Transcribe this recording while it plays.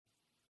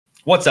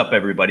What's up,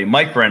 everybody?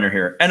 Mike Brenner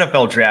here,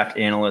 NFL draft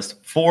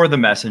analyst for The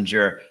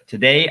Messenger.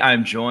 Today,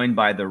 I'm joined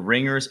by the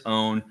Ringer's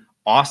own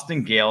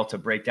Austin Gayle to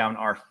break down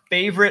our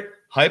favorite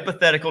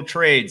hypothetical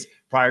trades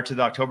prior to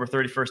the October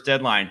 31st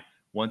deadline.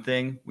 One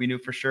thing we knew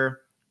for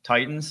sure,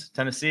 Titans,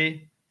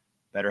 Tennessee,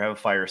 better have a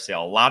fire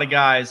sale. A lot of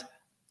guys,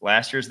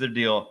 last year's their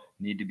deal,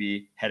 need to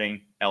be heading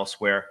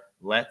elsewhere.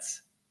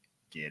 Let's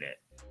get it.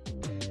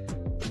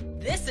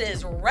 This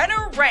is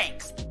Renner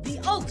Ranks, the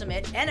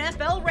ultimate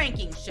NFL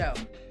ranking show.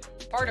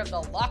 Part of the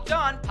Locked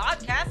On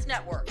Podcast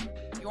Network,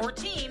 your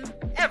team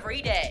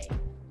every day.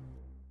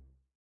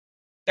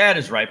 That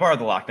is right. Part of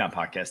the Locked On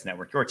Podcast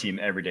Network, your team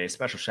every day.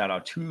 Special shout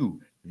out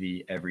to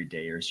the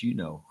everydayers. You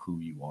know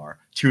who you are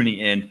tuning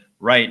in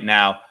right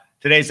now.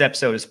 Today's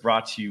episode is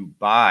brought to you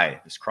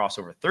by, this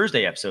crossover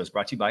Thursday episode is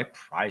brought to you by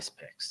Prize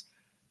Picks.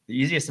 The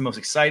easiest and most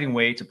exciting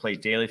way to play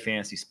daily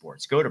fantasy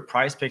sports. Go to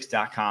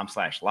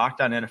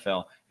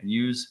prizepicks.com/LockedOnNFL and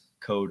use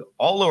code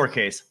all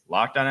lowercase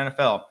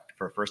LockedOnNFL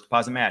for a first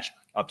deposit match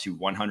up to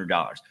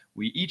 $100.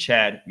 We each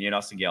had, me and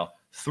Austin Gayle,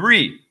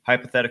 3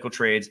 hypothetical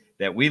trades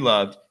that we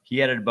loved.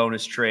 He added a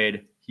bonus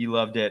trade. He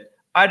loved it.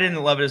 I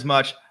didn't love it as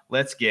much.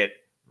 Let's get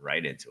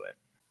right into it.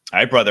 All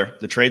right, brother,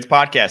 the Trades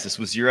Podcast. This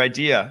was your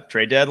idea.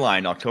 Trade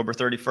deadline, October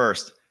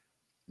 31st.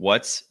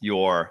 What's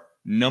your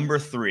number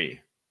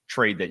 3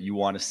 trade that you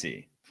want to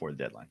see for the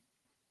deadline?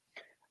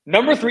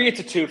 Number 3, it's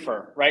a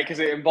twofer, right? Because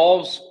it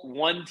involves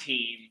one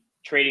team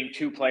trading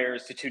 2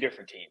 players to 2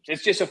 different teams.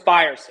 It's just a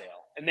fire sale.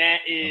 And that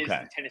is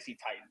the Tennessee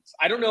Titans.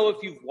 I don't know if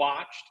you've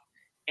watched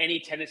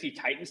any Tennessee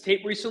Titans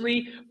tape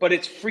recently, but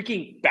it's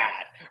freaking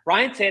bad.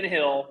 Ryan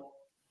Tannehill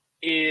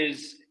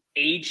is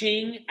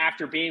aging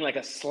after being like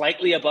a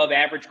slightly above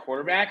average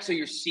quarterback. So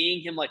you're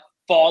seeing him like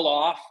fall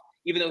off,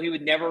 even though he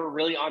was never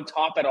really on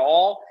top at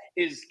all.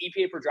 His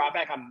EPA per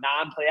dropback on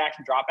non-play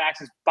action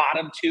dropbacks is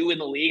bottom 2 in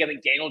the league. I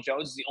think Daniel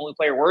Jones is the only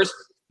player worse.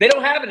 They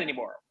don't have it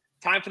anymore.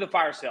 Time for the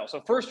fire sale.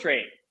 So first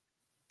trade,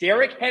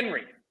 Derrick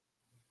Henry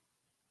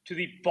to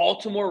the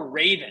Baltimore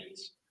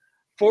Ravens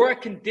for a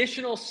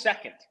conditional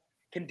second.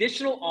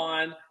 Conditional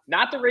on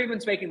not the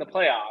Ravens making the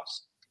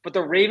playoffs, but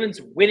the Ravens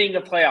winning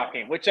a playoff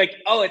game, which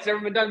it's never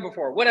been done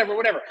before. Whatever.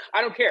 I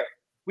don't care.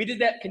 We did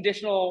that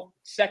conditional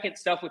second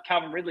stuff with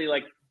Calvin Ridley,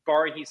 like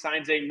barring he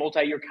signs a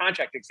multi-year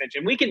contract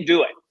extension. We can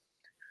do it.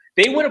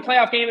 They win a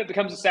playoff game, it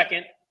becomes a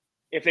second.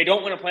 If they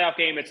don't win a playoff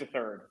game, it's a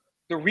third.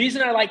 The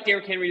reason I like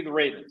Derrick Henry to the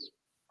Ravens,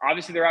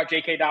 obviously they're out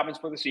J.K. Dobbins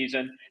for the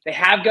season. They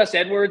have Gus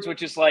Edwards,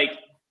 which is like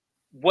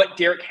what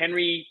Derrick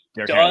Henry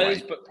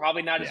does, but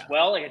probably not as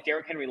well, like a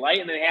Derrick Henry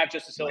light. And then they have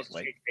Justice Hill as a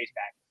straight face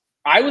back.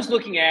 I was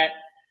looking at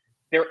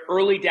their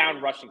early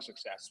down rushing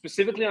success,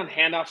 specifically on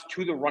handoffs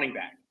to the running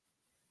back.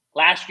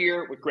 Last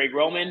year with Greg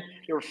Roman,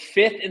 they were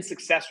 5th in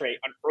success rate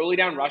on early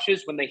down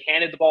rushes when they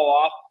handed the ball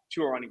off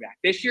to a running back.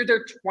 This year,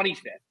 they're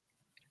 25th.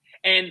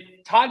 And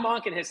Todd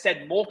Monken has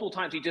said multiple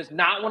times he does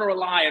not want to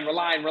rely on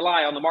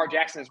Lamar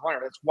Jackson as runner.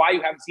 That's why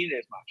you haven't seen it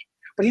as much.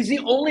 But he's the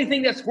only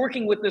thing that's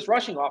working with this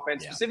rushing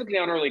offense, specifically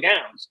on early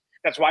downs.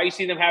 That's why you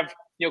see them have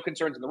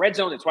concerns in the red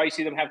zone. That's why you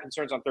see them have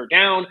concerns on third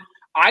down.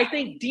 I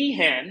think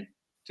D-Hen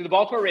to the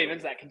Baltimore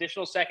Ravens, that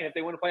conditional second if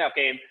they win a playoff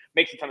game,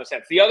 makes a ton of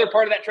sense. The other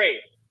part of that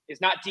trade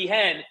is not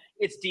D-Hen,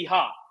 it's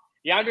D-Hop.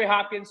 DeAndre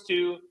Hopkins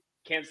to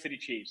Kansas City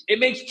Chiefs. It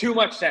makes too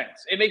much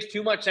sense.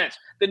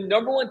 The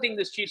number one thing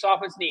this Chiefs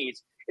offense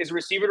needs is a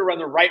receiver to run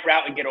the right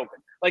route and get open.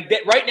 Like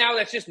that right now,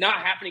 that's just not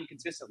happening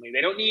consistently.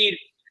 They don't need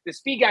the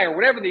speed guy or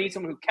whatever. They need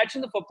someone who's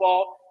catching the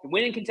football, can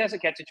win in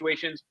contested catch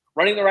situations,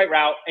 running the right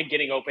route, and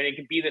getting open. It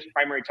can be this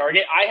primary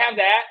target. I have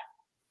that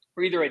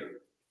for either a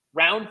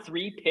round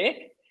 3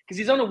 pick, because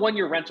he's on a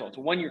 1-year rental. It's a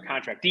 1-year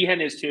contract.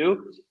 D-Hen is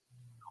too.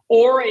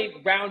 Or a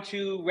round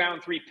 2,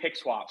 round 3 pick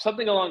swap,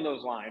 something along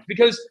those lines.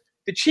 Because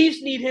the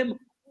Chiefs need him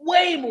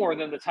way more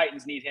than the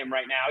Titans need him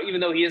right now, even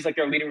though he is like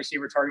their leading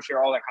receiver, target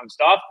share, all that kind of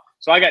stuff.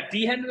 So I got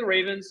D-Hen to the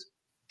Ravens,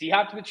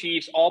 D-Hop to the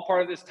Chiefs, all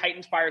part of this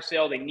Titans fire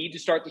sale. They need to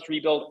start this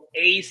rebuild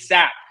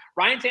ASAP.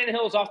 Ryan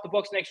Tannehill is off the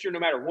books next year no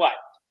matter what.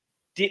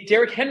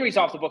 Derrick Henry's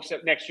off the books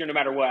next year no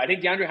matter what. I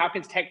think DeAndre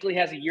Hopkins technically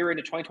has a year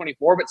into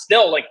 2024, but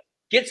still, like,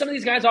 get some of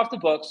these guys off the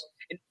books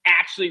and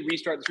actually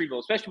restart this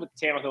rebuild, especially with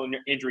the Tannehill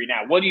injury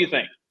now. What do you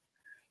think?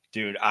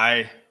 Dude,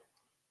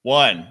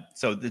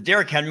 so the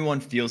Derrick Henry one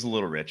feels a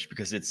little rich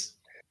because it's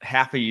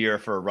half a year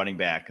for a running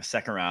back, a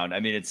second round. I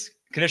mean, it's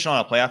conditional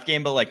on a playoff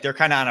game, but like they're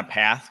kind of on a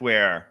path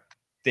where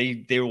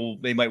they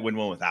might win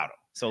one without him.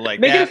 So like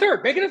make it a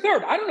third.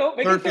 I don't know.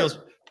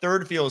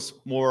 Third feels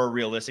more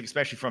realistic,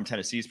 especially from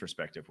Tennessee's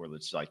perspective, where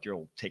it's like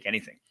you'll take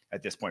anything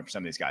at this point for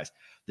some of these guys.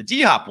 The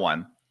D-Hop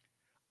one,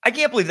 I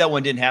can't believe that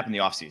one didn't happen in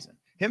the offseason.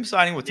 Him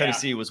signing with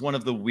Tennessee was one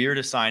of the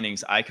weirdest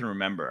signings I can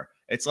remember.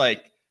 It's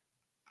like,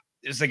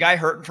 is the guy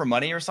hurting for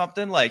money or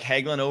something? Like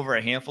haggling over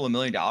a handful of $1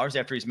 million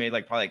after he's made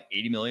like probably like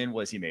 80 million.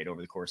 What has he made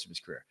over the course of his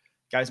career?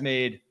 Guy's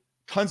made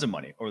tons of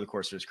money over the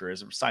course of his career.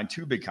 He's signed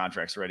 2 big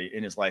contracts already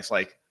in his life.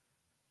 Like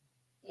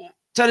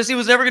Tennessee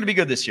was never going to be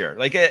good this year.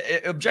 Like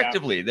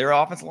objectively, their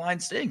offensive line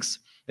stinks.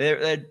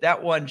 That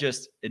one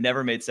it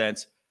never made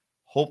sense.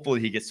 Hopefully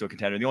he gets to a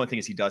contender. The only thing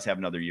is he does have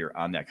another year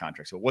on that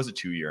contract. So it was a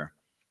 2-year.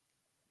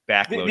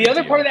 backloaded. The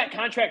other part of that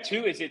contract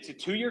too is it's a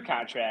 2-year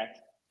contract,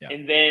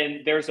 and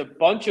then there's a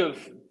bunch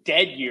of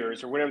dead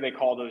years or whatever they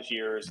call those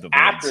years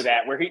after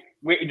that, where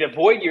the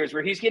void years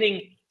where he's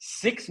getting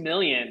 $6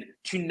 million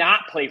to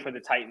not play for the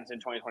Titans in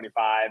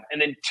 2025,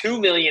 and then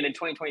 $2 million in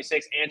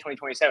 2026 and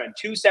 2027,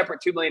 2 separate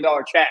 $2 million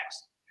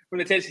checks from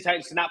the Tennessee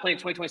Titans to not play in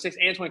 2026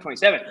 and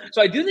 2027.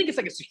 So I do think it's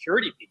like a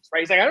security piece, right?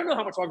 He's like, I don't know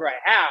how much longer I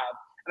have,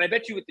 and I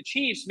bet you with the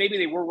Chiefs, maybe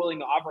they were willing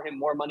to offer him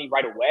more money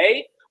right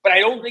away. But I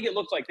don't think it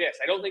looks like this.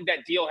 I don't think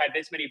that deal had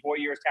this many 4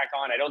 years tacked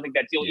on. I don't think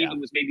that deal even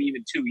was maybe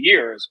even 2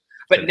 years.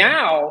 But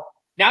now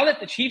that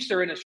the Chiefs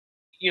are in a,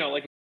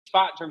 like a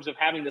spot in terms of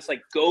having this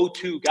like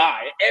go-to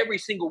guy, every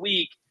single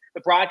week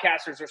the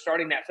broadcasters are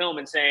starting that film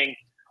and saying,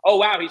 oh,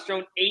 wow, he's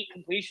thrown 8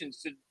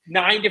 completions to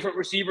 9 different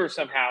receivers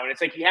somehow. And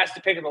it's like he has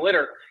to pick in the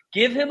litter.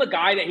 Give him a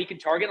guy that he can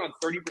target on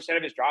 30%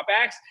 of his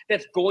dropbacks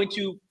that's going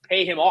to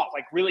pay him off,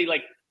 like really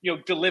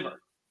deliver.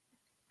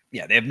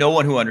 Yeah, they have no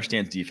one who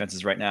understands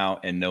defenses right now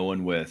and no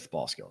one with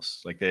ball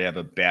skills. Like they have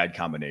a bad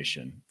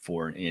combination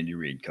for an Andy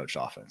Reid coached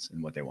offense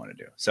and what they want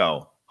to do.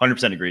 So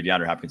 100% agree.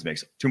 DeAndre Hopkins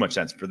makes too much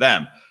sense for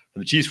them.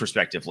 From the Chiefs'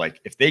 perspective, like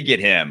if they get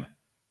him,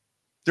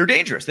 they're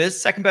dangerous. They're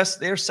second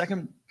best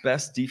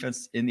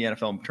defense in the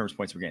NFL in terms of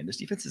points per game. This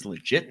defense is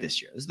legit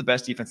this year. This is the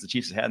best defense the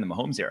Chiefs have had in the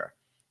Mahomes era.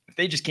 If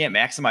they just can't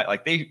maximize,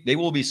 like they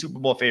will be Super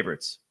Bowl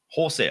favorites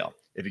wholesale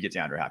if you get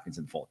DeAndre Hopkins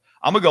in the fold.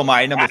 I'm going to go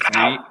my number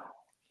 3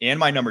 and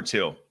my number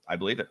 2. I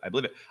believe it.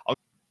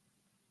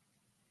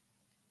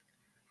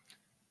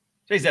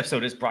 Today's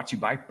episode is brought to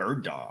you by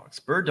Bird Dogs.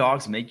 Bird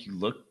Dogs make you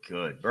look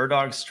good. Bird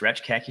Dogs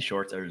stretch khaki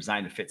shorts are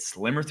designed to fit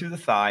slimmer through the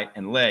thigh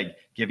and leg,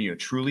 giving you a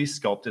truly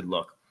sculpted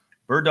look.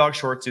 Bird Dog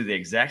shorts do the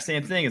exact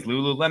same thing as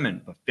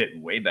Lululemon, but fit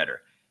way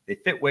better. They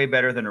fit way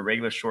better than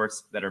regular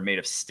shorts that are made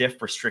of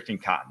stiff, restricting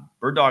cotton.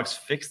 Bird Dogs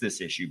fix this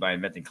issue by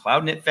inventing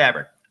cloud knit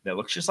fabric that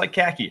looks just like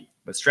khaki,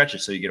 but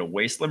stretches so you get a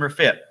way slimmer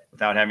fit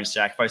without having to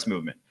sacrifice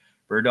movement.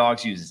 Bird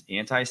Dogs uses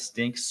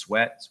anti-stink,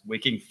 sweat,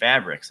 wicking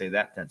fabric. Say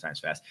that 10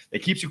 times fast.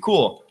 That keeps you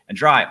cool and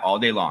dry all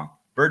day long.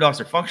 Bird Dogs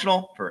are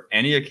functional for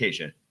any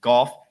occasion.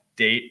 Golf,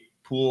 date,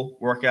 pool,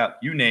 workout,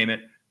 you name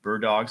it.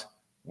 Bird Dogs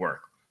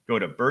work. Go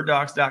to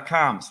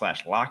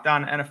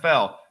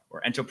birddogs.com/LockedOnNFL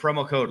or enter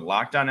promo code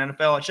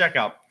LockedOnNFL at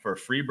checkout for a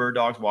free Bird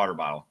Dogs water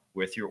bottle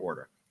with your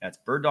order. That's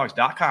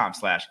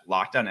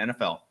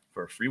birddogs.com/LockedOnNFL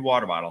for a free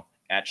water bottle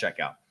at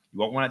checkout.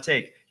 You won't want to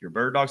take your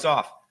Bird Dogs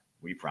off.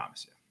 We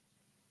promise you.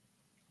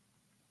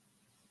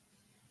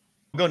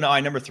 I'll go to my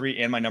number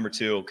 3 and my number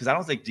 2 because I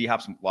don't think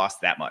D-Hop's lost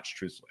that much,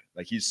 truthfully.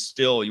 Like he's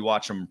still, you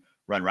watch him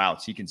run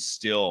routes, he can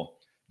still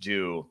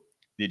do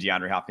the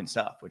DeAndre Hopkins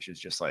stuff, which is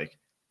just like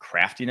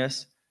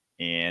craftiness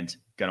and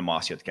gonna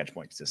moss you at the catch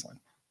point consistently.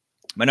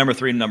 My number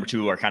 3 and number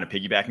 2 are kind of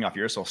piggybacking off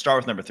yours, so I'll start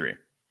with number 3.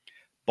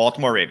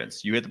 Baltimore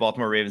Ravens. You hit the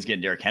Baltimore Ravens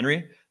getting Derrick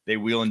Henry. They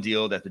wheel and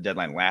dealed at the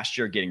deadline last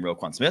year getting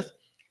Roquan Smith.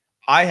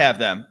 I have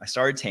them. I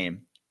started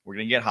tame. We're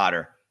going to get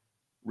hotter.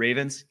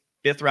 Ravens,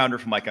 5th rounder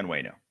from Mike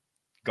Onwenu.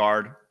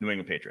 Guard, New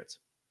England Patriots.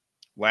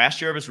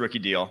 Last year of his rookie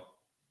deal,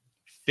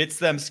 fits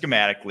them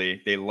schematically.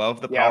 They love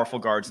the powerful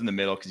guards in the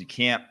middle because you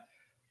can't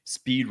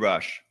speed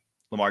rush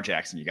Lamar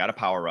Jackson. You got to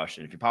power rush.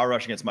 And if you power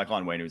rush against Michael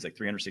Onwenu, who's like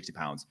 360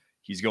 pounds,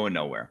 he's going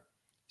nowhere.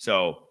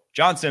 So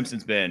John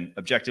Simpson's been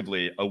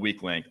objectively a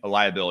weak link, a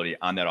liability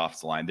on that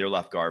offensive line. Their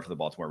left guard for the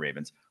Baltimore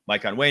Ravens.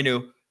 Mike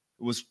Onwenu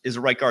is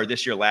a right guard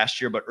this year, last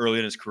year, but early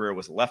in his career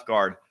was a left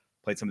guard.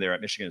 Played some there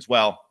at Michigan as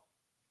well.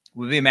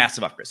 Would be a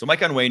massive upgrade. So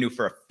Mike Onwenu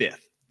for a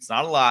 5th. It's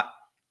not a lot.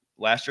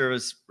 Last year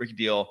was rookie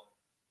deal.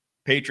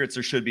 Patriots,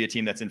 there should be a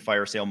team that's in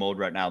fire sale mode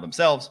right now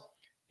themselves.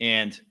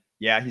 And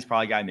yeah, he's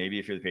probably a guy, maybe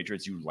if you're the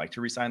Patriots, you would like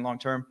to resign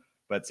long-term.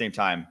 But at the same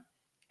time,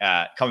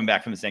 coming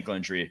back from this ankle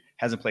injury,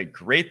 hasn't played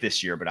great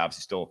this year, but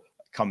obviously still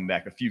coming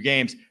back a few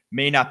games,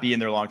 may not be in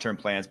their long-term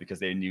plans because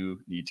they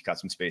need to cut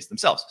some space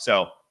themselves.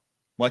 So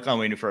Mike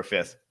Onwenu for a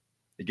 5th.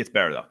 It gets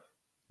better though.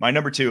 My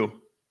number 2,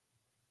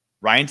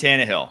 Ryan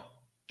Tannehill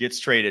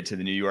gets traded to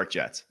the New York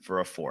Jets for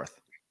a 4th.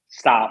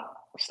 Stop.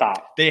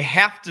 They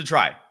have to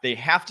try. They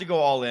have to go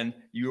all in.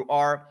 You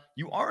aren't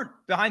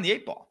behind the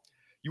 8 ball.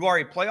 You are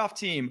a playoff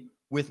team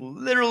with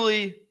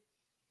literally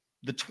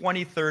the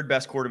 23rd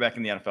best quarterback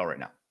in the NFL right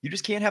now. You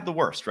just can't have the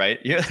worst, right?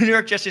 The New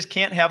York Jets just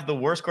can't have the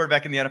worst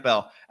quarterback in the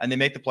NFL, and they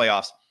make the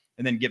playoffs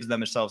and then gives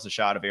themselves a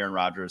shot of Aaron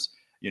Rodgers,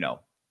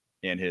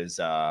 and his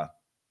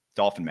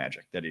dolphin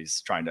magic that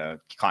he's trying to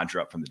conjure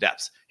up from the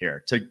depths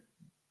here to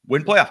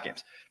win playoff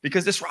games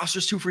because this roster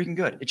is too freaking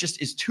good. It just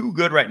is too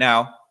good right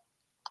now.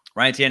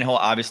 Ryan Tannehill,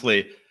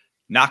 obviously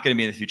not going to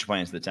be in the future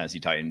plans of the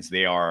Tennessee Titans.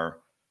 They are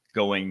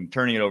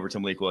turning it over to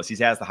Malik Willis. He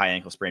has the high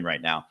ankle sprain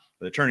right now,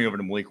 but they're turning over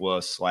to Malik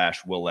Willis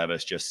 / Will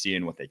Levis, just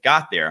seeing what they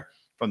got there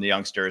from the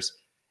youngsters.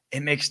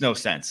 It makes no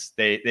sense.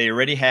 The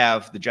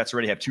Jets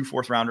already have 2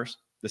 4th rounders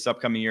this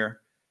upcoming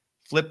year.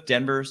 Flip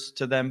Denver's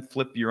to them,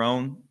 flip your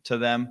own to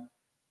them.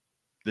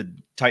 The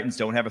Titans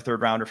don't have a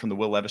 3rd rounder from the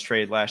Will Levis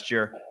trade last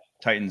year.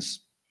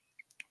 Titans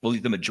will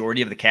eat the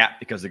majority of the cap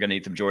because they're going to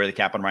eat the majority of the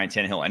cap on Ryan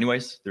Tannehill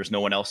anyways. There's no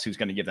one else who's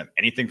going to give them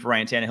anything for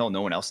Ryan Tannehill.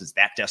 No one else is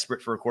that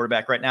desperate for a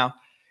quarterback right now.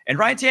 And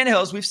Ryan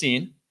Tannehill, as we've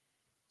seen,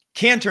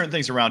 can turn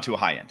things around to a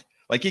high end.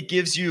 Like it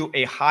gives you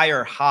a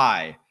higher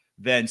high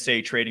than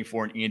say trading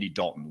for an Andy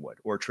Dalton would,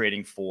 or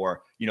trading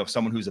for,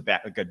 someone who's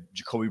like a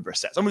Jacoby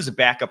Brissett, someone who's a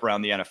backup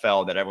around the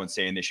NFL that everyone's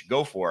saying they should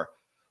go for.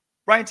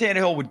 Ryan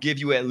Tannehill would give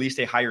you at least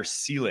a higher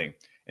ceiling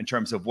in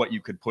terms of what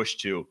you could push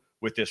to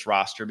with this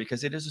roster,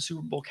 because it is a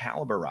Super Bowl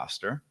caliber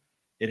roster.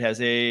 It has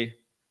a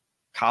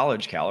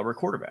college caliber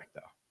quarterback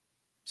though.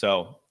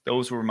 So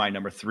those were my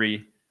number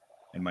 3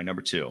 and my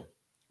number 2.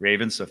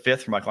 Ravens a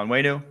 5th for Michael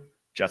Onwenu,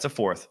 Jets a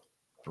 4th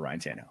for Ryan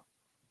Tannehill.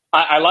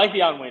 I like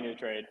the Onwenu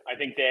trade. I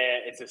think that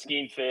it's a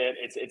scheme fit.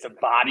 It's a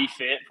body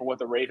fit for what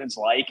the Ravens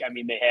like. I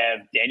mean, they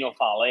have Daniel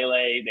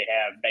Faalele. They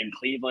have Ben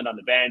Cleveland on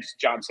the bench.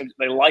 John Simpson.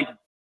 They like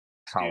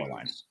power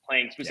lines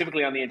playing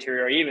specifically on the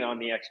interior, even on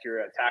the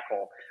exterior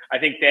tackle. I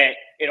think that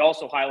it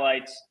also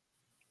highlights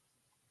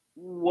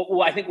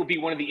what I think will be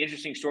one of the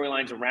interesting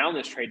storylines around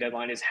this trade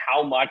deadline is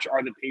how much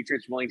are the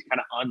Patriots willing to kind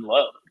of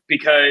unload?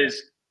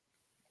 Because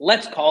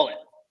let's call it,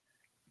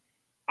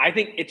 I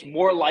think it's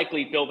more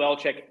likely Bill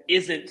Belichick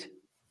isn't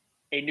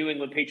a New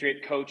England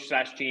Patriot coach /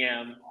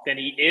 GM than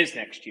he is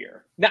next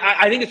year. Now,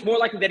 I think it's more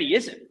likely that he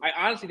isn't. I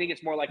honestly think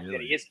it's more likely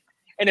that he isn't.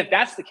 And if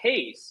that's the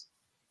case,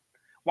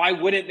 why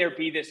wouldn't there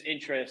be this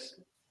interest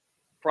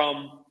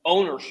from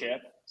ownership?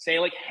 Say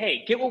like,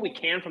 hey, get what we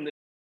can from this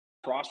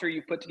roster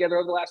you've put together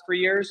over the last 3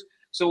 years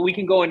so we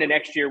can go into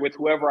next year with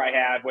whoever I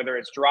have, whether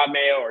it's Gerard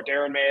Mayo or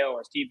Darren Mayo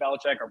or Steve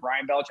Belichick or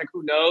Brian Belichick,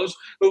 who knows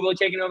who will be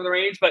taking over the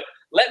reins. But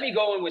let me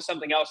go in with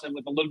something else and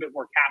with a little bit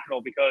more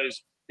capital,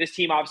 because this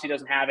team obviously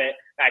doesn't have it.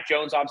 Mac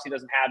Jones obviously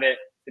doesn't have it.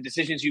 The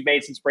decisions you've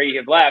made since Brady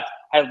have left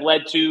have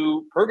led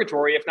to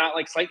purgatory, if not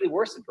like slightly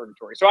worse than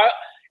purgatory. So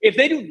if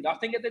they do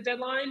nothing at the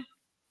deadline,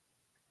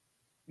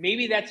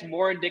 maybe that's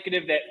more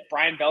indicative that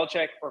Brian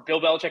Belichick or Bill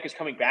Belichick is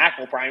coming back.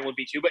 Well, Brian would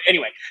be too. But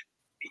anyway,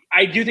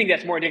 I do think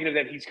that's more indicative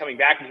that he's coming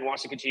back and he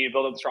wants to continue to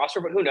build up this roster.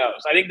 But who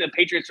knows? I think the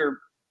Patriots are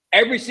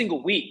every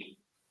single week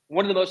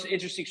one of the most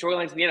interesting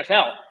storylines in the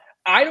NFL.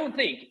 I don't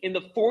think in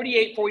the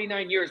 48,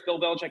 49 years Bill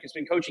Belichick has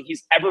been coaching,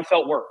 he's ever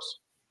felt worse.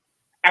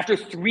 After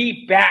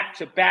 3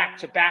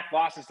 back-to-back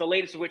losses, the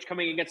latest of which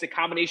coming against a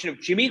combination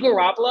of Jimmy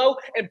Garoppolo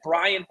and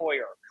Brian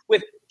Hoyer,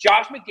 with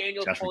Josh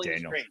McDaniels pulling the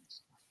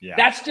strings. Yeah.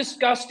 That's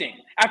disgusting.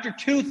 After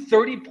 2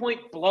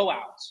 30-point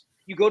blowouts,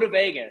 you go to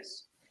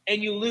Vegas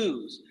and you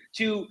lose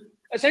to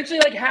essentially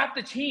like half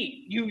the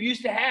team you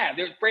used to have.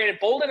 There's Brandon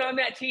Bolden on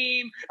that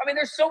team. I mean,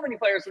 there's so many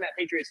players in that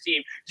Patriots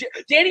team.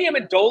 Danny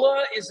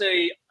Amendola is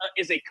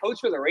a coach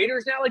for the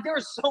Raiders now. Like, there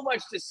was so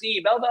much to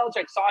see. Bill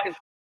Belichick saw his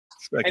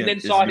and then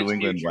saw his New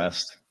England future.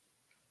 West.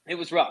 It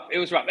was rough.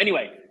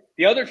 Anyway,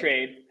 the other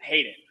trade,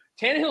 hate it.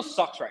 Tannehill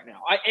sucks right now.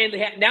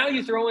 Now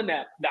you throw in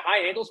the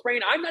high ankle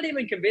sprain. I'm not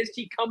even convinced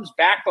he comes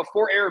back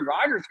before Aaron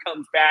Rodgers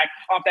comes back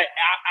off that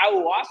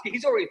ayahuasca.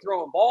 He's already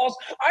throwing balls.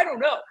 I don't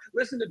know.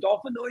 Listen to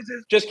dolphin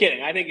noises. Just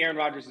kidding. I think Aaron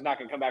Rodgers is not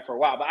going to come back for a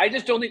while. But I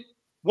just don't think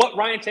what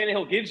Ryan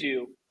Tannehill gives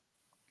you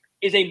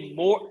is a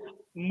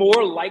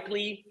more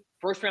likely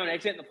first-round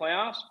exit in the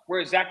playoffs,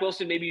 whereas Zach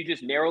Wilson, maybe you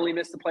just narrowly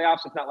missed the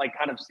playoffs, if not like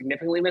kind of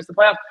significantly missed the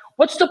playoffs.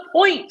 What's the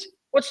point?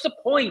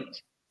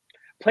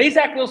 Play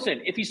Zach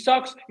Wilson. If he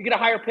sucks, you get a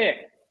higher pick.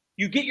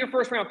 You get your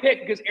first-round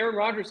pick because Aaron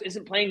Rodgers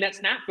isn't playing that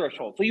snap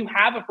threshold. So you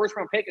have a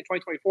first-round pick in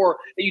 2024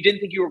 that you didn't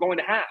think you were going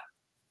to have.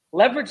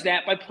 Leverage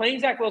that by playing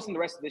Zach Wilson the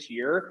rest of this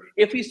year.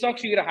 If he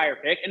sucks, you get a higher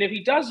pick. And if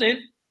he doesn't,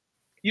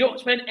 you don't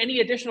spend any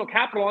additional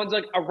capital on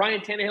like a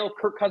Ryan Tannehill,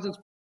 Kirk Cousins.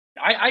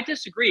 I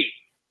disagree.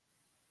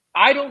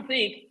 I don't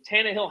think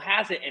Tannehill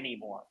has it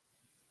anymore,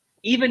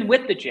 even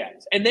with the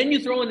Jets. And then you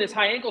throw in this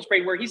high ankle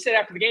sprain where he said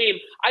after the game,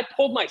 I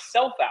pulled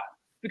myself out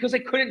because I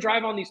couldn't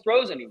drive on these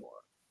throws anymore.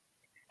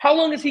 How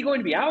long is he going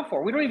to be out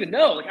for? We don't even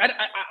know. Like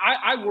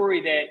I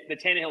worry that the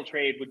Tannehill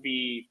trade would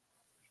be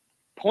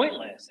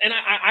pointless. And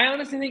I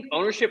honestly think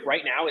ownership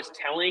right now is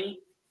telling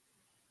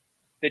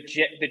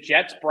the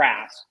Jets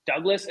brass,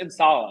 Douglas and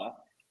Saleh,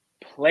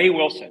 play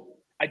Wilson.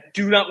 I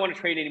do not want to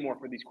trade anymore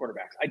for these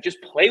quarterbacks. I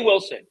just play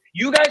Wilson.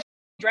 You guys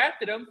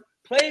drafted him.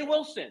 Play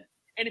Wilson.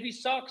 And if he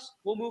sucks,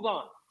 we'll move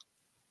on.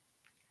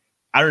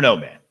 I don't know,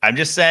 man. I'm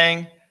just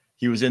saying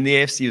he was in the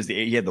AFC.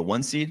 He had the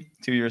 1 seed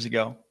 2 years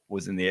ago.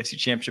 Was in the AFC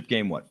Championship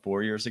game,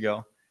 4 years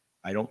ago?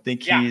 I don't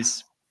think I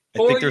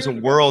think there's a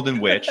world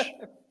in which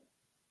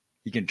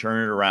he can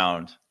turn it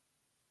around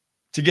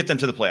to get them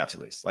to the playoffs at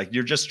least. Like,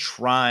 you're just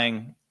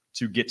trying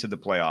to get to the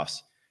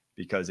playoffs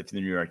because if the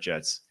New York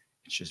Jets,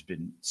 it's just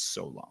been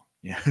so long.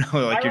 You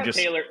know, like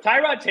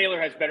Tyrod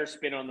Taylor has better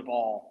spin on the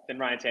ball than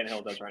Ryan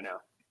Tannehill does right now.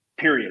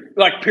 Period.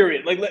 Like,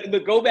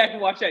 go back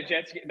and watch that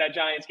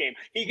Giants game.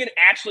 He can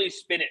actually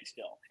spin it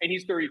still, and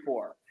he's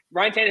 34.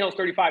 Ryan Tannehill's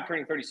 35,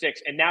 turning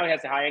 36, and now he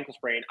has the high ankle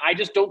sprain. I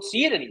just don't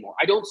see it anymore.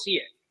 I don't see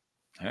it.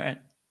 All right.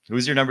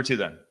 Who's your number 2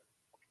 then?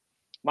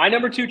 My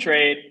number 2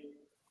 trade,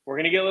 we're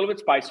going to get a little bit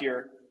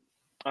spicier.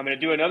 I'm going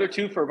to do another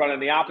twofer, but on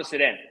the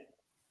opposite end.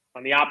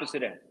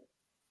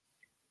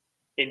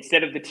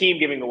 Instead of the team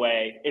giving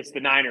away, it's the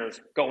Niners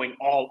going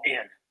all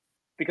in.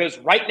 Because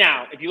right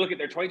now, if you look at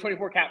their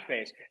 2024 cap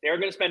space, they're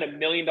going to spend $1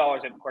 million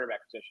at the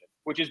quarterback position,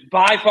 which is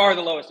by far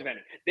the lowest of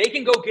any. They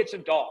can go get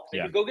some dogs. They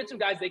can go get some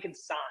guys they can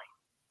sign.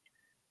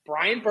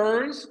 Brian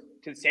Burns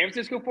to the San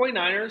Francisco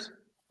 49ers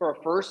for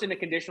a first and a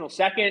conditional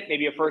second,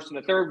 maybe a first and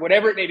a third,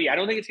 whatever it may be. I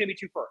don't think it's going to be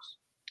 2 firsts.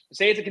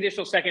 Say it's a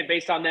conditional second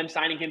based on them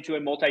signing him to a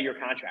multi-year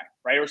contract,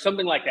 right? Or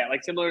something like that,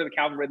 like similar to the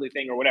Calvin Ridley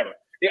thing or whatever.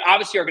 They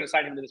obviously are going to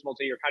sign him to this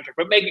multi-year contract,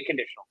 but make it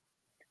conditional.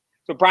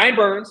 So Brian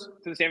Burns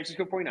to the San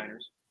Francisco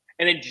 49ers,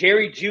 and then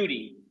Jerry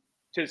Jeudy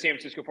to the San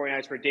Francisco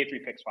 49ers for a day 3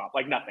 pick swap.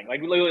 Like nothing.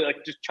 Like literally like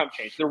just chump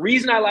change. The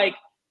reason I like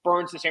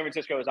Burns to San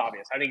Francisco is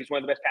obvious. I think he's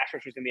one of the best pass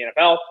rushers in the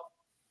NFL.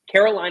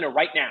 Carolina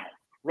right now,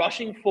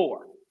 rushing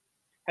 4,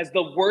 has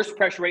the worst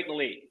pressure rate in the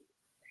league.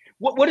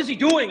 What is he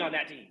doing on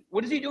that team?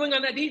 What is he doing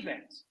on that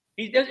defense?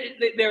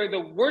 They're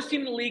the worst team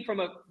in the league from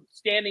a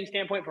standing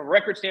standpoint, from a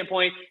record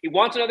standpoint. He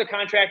wants another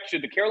contract.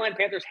 Should the Carolina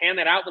Panthers hand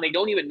that out when they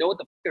don't even know what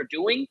the they're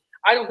doing?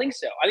 I don't think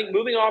so. I think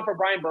moving on for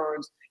Brian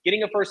Burns,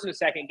 getting a first and a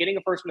second, getting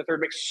a first and a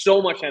third makes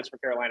so much sense for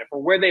Carolina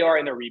for where they are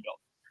in their rebuild.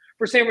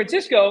 For San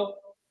Francisco,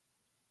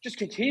 just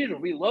continue to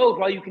reload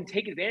while you can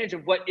take advantage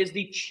of what is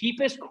the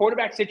cheapest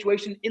quarterback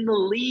situation in the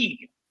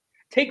league.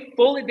 Take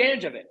full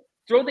advantage of it.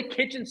 Throw the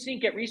kitchen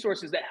sink at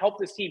resources that help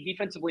this team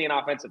defensively and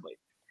offensively.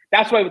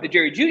 That's why with the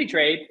Jerry Jeudy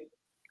trade,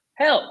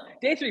 hell,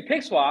 day 3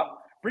 pick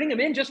swap, bring him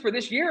in just for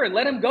this year and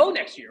let him go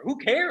next year. Who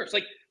cares?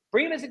 Like,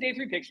 bring him as a day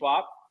 3 pick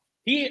swap.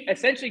 He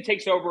essentially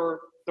takes over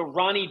the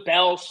Ronnie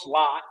Bell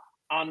slot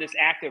on this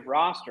active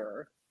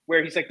roster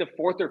where he's like the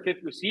 4th or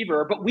 5th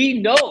receiver. But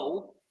we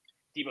know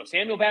Deebo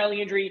Samuel battling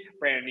injury.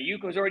 Brandon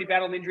Ayuk's already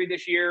battled injury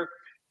this year.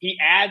 He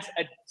adds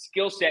a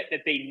skill set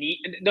that they need.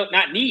 No,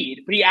 not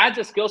need, but he adds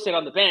a skill set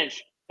on the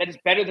bench that is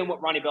better than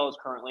what Ronnie Bell is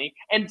currently.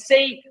 And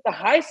say the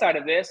high side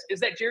of this is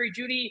that Jerry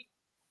Jeudy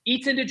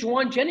eats into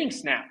Juwan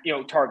Jennings'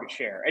 target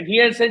share. And he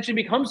essentially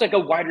becomes like a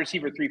wide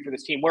receiver 3 for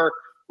this team, where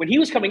when he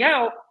was coming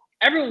out,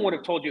 everyone would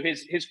have told you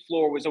his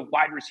floor was a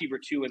wide receiver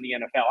 2 in the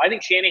NFL. I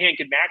think Shanahan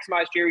could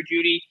maximize Jerry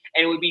Jeudy,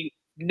 and it would be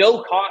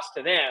no cost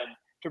to them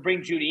to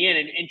bring Jeudy in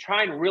and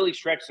try and really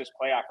stretch this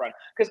playoff run.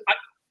 Because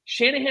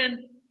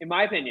Shanahan, in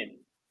my opinion,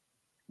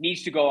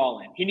 needs to go all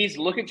in. He needs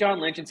to look at John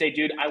Lynch and say,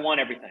 dude, I want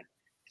everything.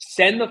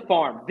 Send the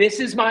farm. This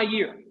is my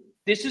year.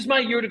 This is my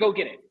year to go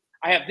get it.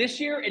 I have this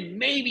year and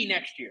maybe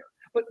next year.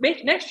 But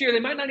next year,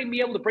 they might not even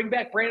be able to bring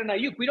back Brandon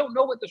Ayuk. We don't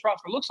know what this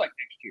roster looks like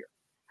next year.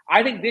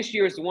 I think this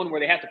year is the one where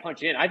they have to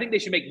punch in. I think they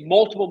should make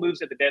multiple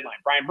moves at the deadline.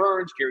 Brian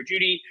Burns, Jerry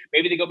Jeudy,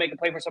 maybe they go make a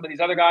play for some of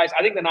these other guys.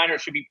 I think the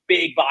Niners should be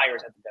big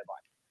buyers at the deadline.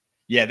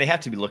 Yeah, they have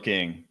to be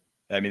looking.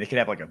 I mean, they could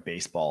have like a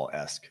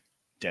baseball-esque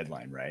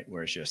deadline, right?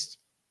 Where it's just,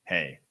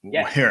 hey,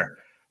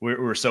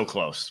 we're so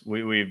close.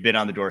 We've been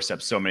on the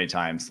doorstep so many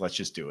times. Let's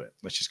just do it.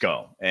 Let's just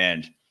go.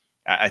 And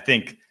I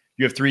think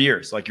you have 3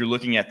 years. Like, you're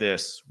looking at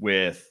this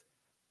with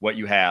what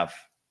you have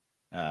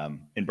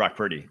in Brock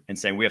Purdy and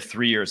saying we have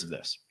 3 years of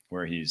this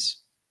where he's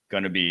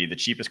going to be the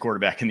cheapest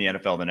quarterback in the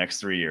NFL the next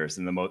 3 years,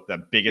 and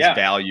the biggest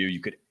value you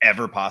could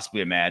ever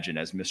possibly imagine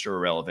as Mr.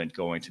 Irrelevant,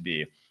 going to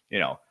be,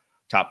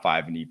 top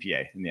 5 in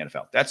EPA in the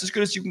NFL. That's as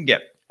good as you can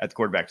get at the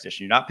quarterback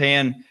position. You're not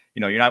paying,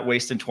 you're not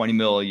wasting $20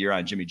 million a year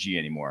on Jimmy G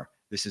anymore.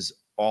 This is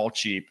all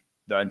cheap.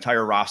 The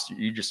entire roster,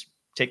 you just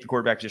take the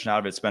quarterback position out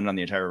of it, spend it on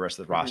the entire rest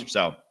of the roster.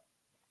 So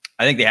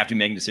I think they have to be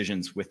making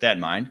decisions with that in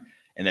mind.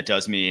 And that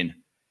does mean,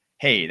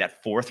 hey,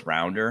 that 4th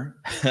rounder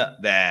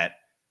that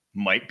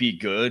might be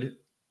good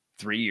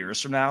 3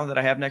 years from now that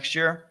I have next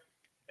year,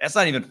 that's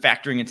not even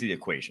factoring into the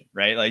equation,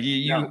 right? Like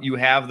you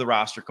have the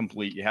roster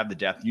complete, you have the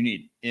depth, you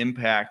need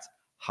impact,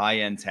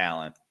 high-end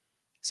talent.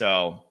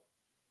 So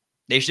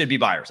they should be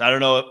buyers. I don't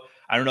know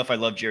if I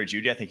love Jerry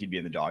Jeudy. I think he'd be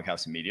in the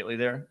doghouse immediately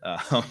there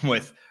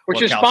with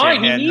which is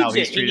fine. He needs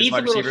it. He needs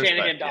a little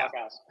Shanahan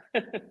doghouse.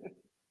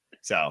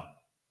 So, all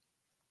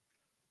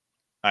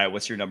right,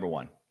 what's your number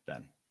 1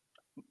 then?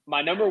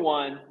 My number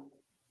 1,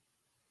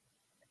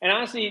 and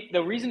honestly,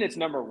 the reason it's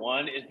number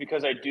 1 is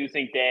because I do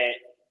think that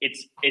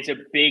it's a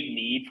big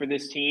need for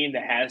this team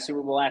that has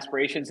Super Bowl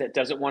aspirations, that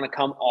doesn't want to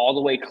come all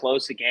the way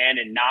close again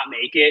and not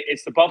make it.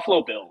 It's the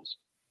Buffalo Bills.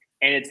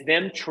 And it's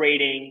them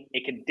trading a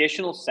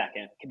conditional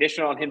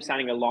on him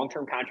signing a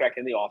long-term contract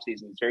in the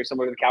offseason. It's very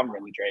similar to the Calvin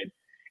Ridley trade.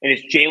 And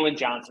it's Jalen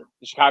Johnson,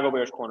 the Chicago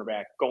Bears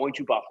cornerback, going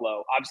to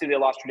Buffalo. Obviously, they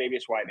lost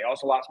Tre'Davious White. They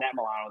also lost Matt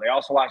Milano. They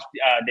also lost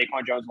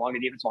Daquan Jones along the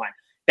defensive line.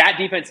 That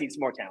defense needs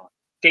more talent.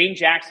 Dane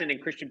Jackson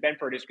and Christian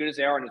Benford, as good as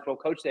they are and as well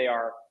coached they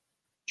are,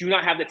 do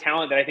not have the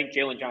talent that I think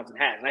Jalen Johnson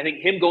has. And I think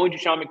him going to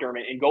Sean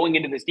McDermott and going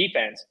into this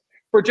defense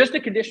for just a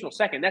conditional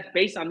second, that's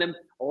based on them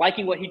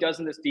liking what he does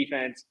in this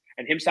defense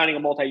and him signing a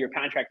multi-year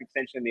contract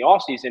extension in the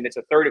offseason. It's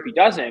a third if he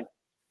doesn't.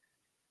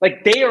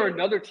 Like, they are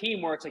another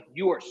team where it's like,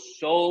 you are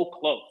so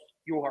close.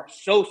 You are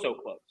so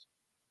close.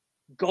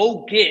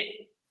 Go get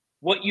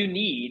what you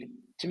need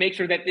to make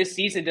sure that this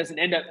season doesn't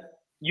end up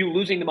you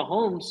losing to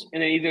Mahomes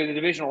in either the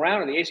divisional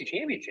round or the AFC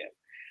Championship.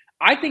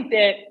 I think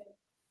that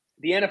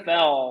the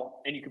NFL,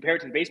 and you compare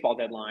it to the baseball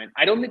deadline,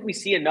 I don't think we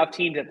see enough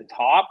teams at the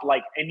top.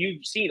 And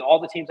you've seen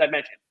all the teams I've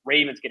mentioned.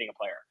 Ravens getting a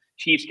player.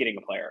 Chiefs getting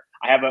a player.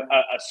 I have a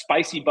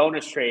spicy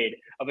bonus trade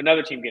of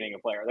another team getting a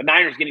player. The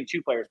Niners getting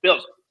 2 players.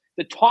 Bills.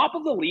 The top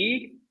of the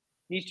league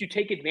needs to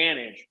take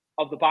advantage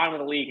of the bottom of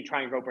the league and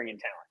try and go bring in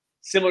talent.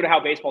 similar to how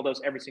baseball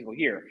does every single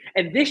year.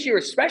 And this year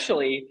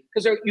especially,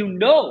 because there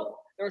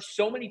are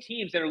so many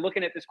teams that are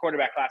looking at this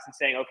quarterback class and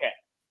saying, okay,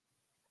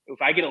 if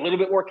I get a little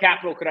bit more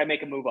capital, could I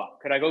make a move up?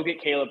 Could I go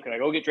get Caleb? Could I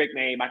go get Drake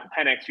May, Michael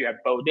Penix? You have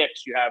Bo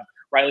Nix. You have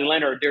Riley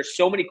Leonard. There's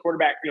so many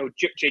quarterback,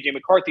 J.J.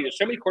 McCarthy. There's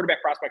so many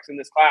quarterback prospects in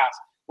this class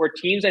where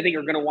teams, I think,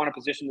 are going to want to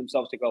position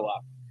themselves to go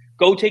up.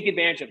 Go take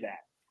advantage of that.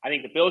 I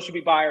think the Bills should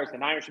be buyers. The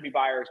Niners should be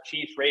buyers.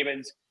 Chiefs,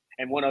 Ravens,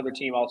 and one other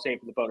team I'll say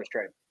for the bonus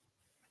trade.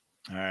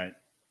 All right.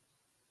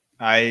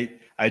 I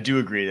do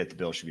agree that the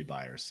Bills should be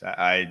buyers.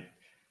 I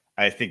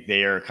think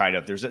they are kind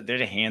of, there's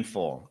a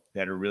handful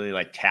that are really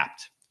like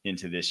tapped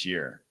into this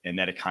year, and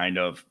that it kind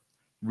of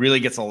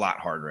really gets a lot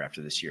harder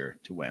after this year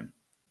to win.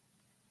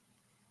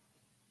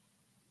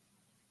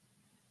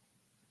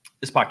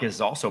 This podcast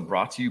is also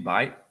brought to you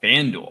by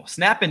FanDuel.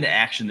 Snap into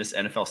action this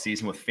NFL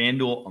season with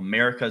FanDuel,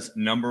 America's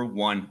 #1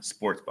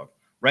 sportsbook.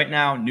 Right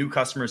now, new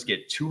customers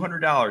get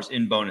 $200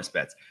 in bonus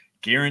bets,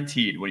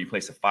 guaranteed when you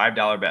place a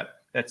 $5 bet.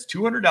 That's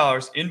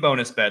 $200 in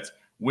bonus bets,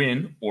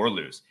 win or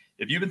lose.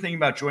 If you've been thinking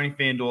about joining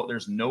FanDuel,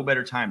 there's no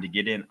better time to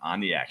get in on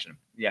the action.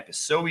 The app is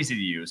so easy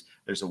to use.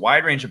 There's a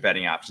wide range of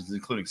betting options,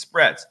 including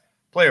spreads,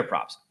 player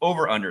props,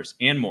 over-unders,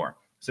 and more.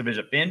 So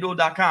visit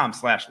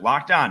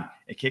FanDuel.com/lockedon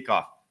and kick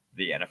off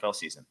the NFL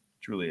season.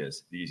 It truly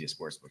is the easiest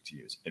sportsbook to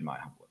use, in my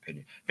humble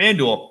opinion.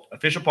 FanDuel,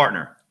 official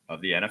partner of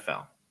the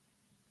NFL.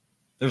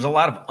 There's a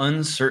lot of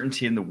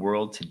uncertainty in the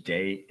world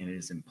today, and it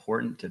is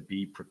important to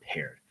be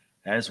prepared.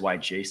 That is why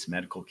Jase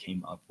Medical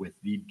came up with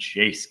the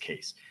Jase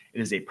case.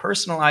 It is a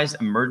personalized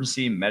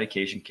emergency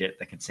medication kit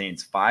that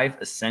contains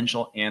 5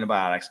 essential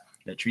antibiotics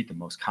that treat the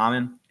most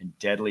common and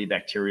deadly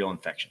bacterial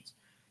infections.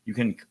 You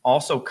can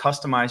also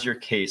customize your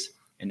case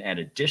and add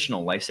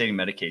additional life-saving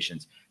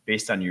medications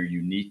based on your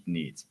unique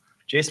needs.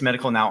 Jase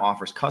Medical now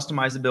offers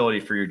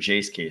customizability for your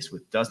Jase case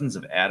with dozens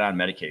of add-on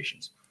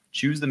medications.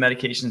 Choose the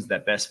medications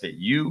that best fit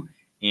you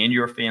and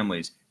your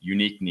family's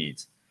unique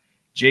needs.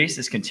 Jase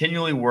is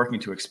continually working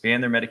to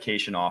expand their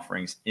medication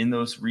offerings. In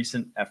those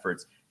recent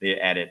efforts, they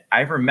added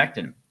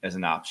ivermectin as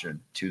an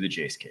option to the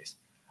Jase case.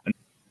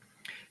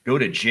 Go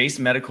to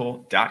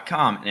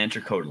jasemedical.com and enter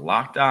code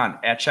LOCKEDON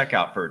at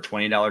checkout for a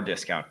 $20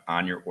 discount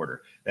on your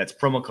order. That's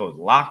promo code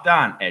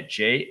LOCKEDON at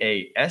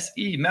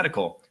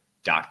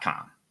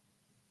jasemedical.com.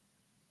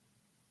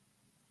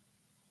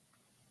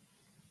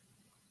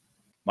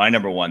 My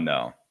number one,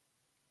 though,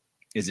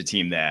 is a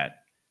team that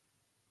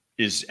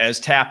is as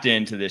tapped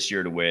into this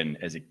year to win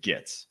as it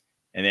gets.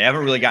 And they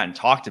haven't really gotten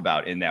talked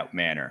about in that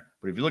manner.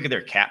 But if you look at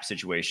their cap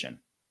situation,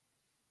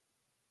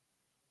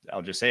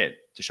 I'll just say it.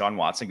 Deshaun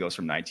Watson goes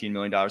from $19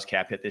 million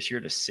cap hit this year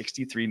to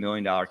 $63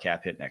 million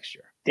cap hit next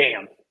year.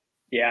 Damn.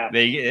 Yeah.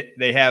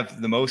 They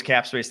have the most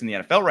cap space in the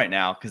NFL right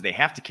now because they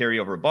have to carry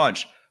over a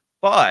bunch.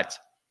 But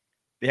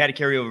they had to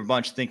carry over a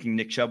bunch thinking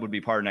Nick Chubb would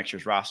be part of next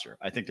year's roster.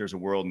 I think there's a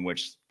world in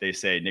which they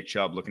say Nick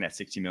Chubb, looking at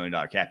 $16 million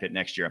cap hit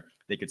next year,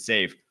 they could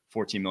save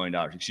 $12 million.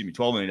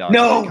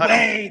 No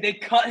way. They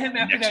cut him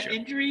after that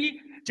injury?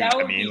 Dude,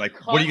 what are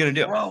you going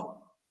to do? Bro.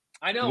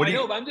 I know,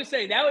 but I'm just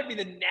saying that would be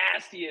the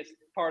nastiest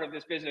part of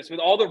this business with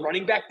all the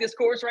running back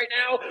discourse right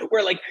now,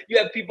 where like you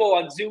have people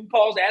on Zoom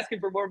calls asking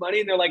for more money,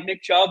 and they're like,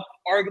 Nick Chubb,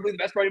 arguably the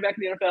best running back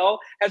in the NFL,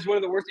 has one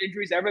of the worst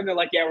injuries ever, and they're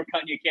like, yeah, we're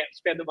cutting you, can't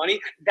spend the money.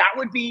 That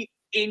would be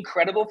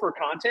incredible for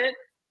content.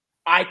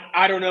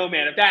 I don't know,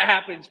 man. If that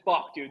happens,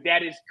 fuck, dude,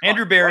 that is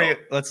Andrew Berry.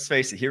 Let's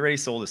face it, he already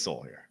sold his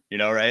soul here. You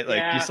know, right?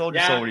 Like you sold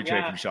your soul when you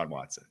traded from Deshaun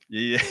Watson.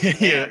 You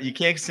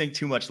can't sink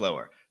too much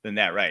lower than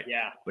that, right?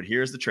 Yeah. But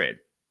here's the trade.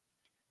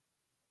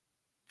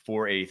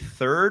 For a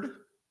third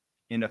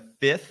and a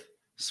fifth,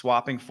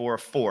 swapping for a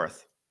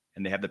fourth,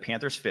 and they have the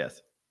Panthers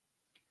fifth,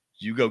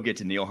 you go get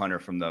Danielle Hunter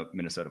from the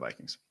Minnesota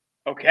Vikings.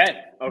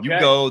 Okay. You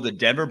go the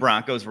Denver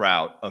Broncos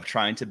route of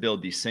trying to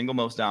build the single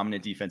most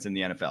dominant defense in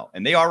the NFL.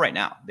 And they are right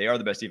now. They are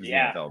the best defense in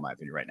the NFL, in my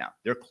opinion, right now.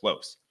 They're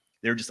close.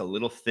 They're just a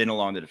little thin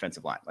along the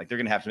defensive line. Like they're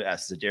going to have to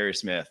ask Zadarius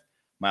Smith,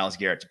 Myles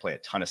Garrett to play a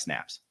ton of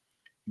snaps.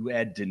 You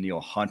add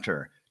Danielle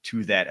Hunter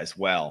to that as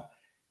well.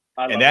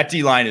 And that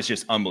D-line is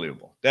just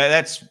unbelievable.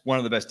 That's one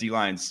of the best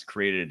D-lines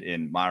created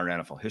in modern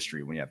NFL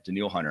history when you have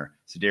Danielle Hunter,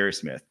 Zadarius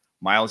Smith,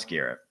 Myles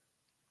Garrett.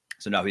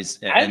 So now he's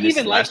 – I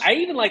even like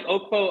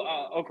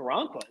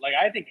Okoronkwo. Like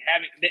I think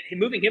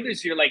moving him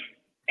this year, like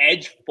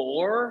edge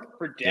 4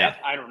 for depth, yeah.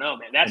 I don't know,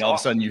 man. That's all of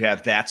a sudden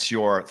that's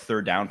your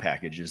third down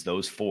package is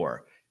those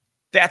 4.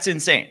 That's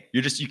insane.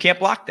 You can't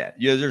block that.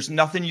 There's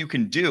nothing you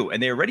can do.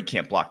 And they already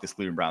can't block this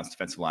Cleveland Browns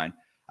defensive line.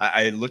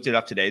 I looked it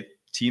up today.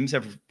 Teams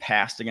have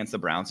passed against the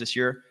Browns this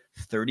year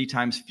 30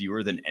 times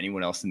fewer than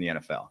anyone else in the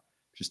NFL.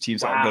 Just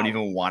teams don't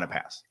even want to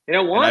pass. They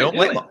don't want to. I don't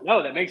blame them.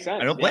 No, that makes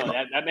sense. I don't blame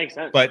them. That makes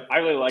sense. But I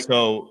really like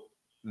so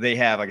they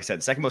have, like I said,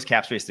 the second most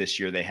cap space this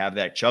year. They have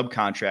that Chubb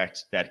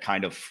contract that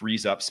kind of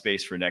frees up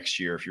space for next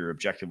year. If you're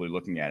objectively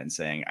looking at it and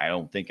saying, I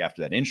don't think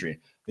after that injury,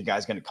 the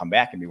guy's going to come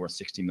back and be worth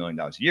 $16 million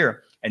a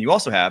year. And you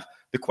also have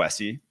the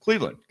Kwesi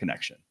Cleveland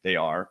connection. They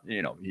are,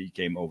 he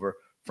came over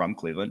from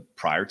Cleveland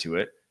prior to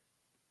it,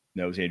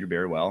 knows Andrew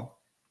Berry well.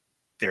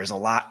 There's a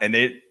lot. And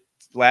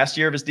last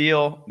year of his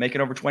deal,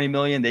 making over $20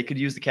 million. They could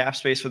use the cap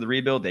space for the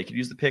rebuild. They could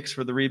use the picks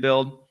for the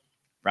rebuild.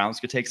 Browns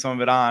could take some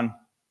of it on.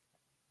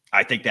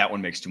 I think that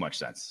one makes too much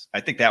sense.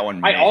 I think that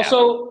one.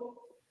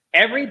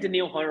 Every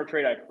Danielle Hunter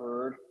trade I've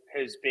heard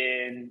has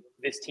been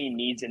this team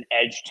needs an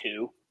edge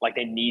too. Like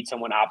they need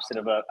someone opposite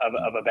of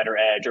a better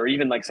edge, or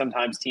even like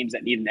sometimes teams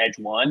that need an edge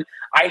one.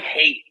 I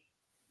hate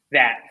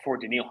that for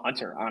Danielle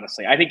Hunter,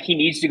 honestly. I think he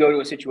needs to go to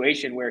a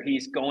situation where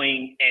he's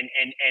going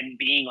and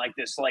being like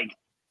this,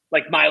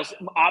 like Myles,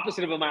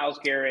 opposite of a Myles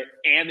Garrett,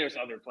 and there's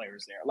other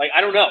players there. Like,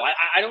 I don't know.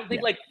 I don't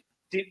think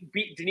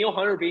Danielle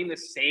Hunter being the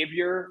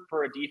savior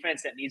for a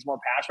defense that needs more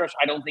pass rush,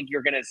 I don't think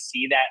you're going to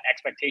see that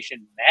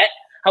expectation met.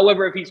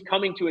 However, if he's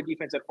coming to a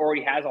defense that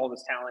already has all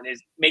this talent,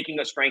 is making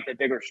a strength a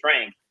bigger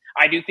strength,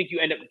 I do think you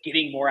end up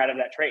getting more out of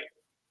that trade.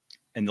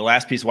 And the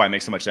last piece why it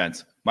makes so much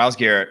sense, Myles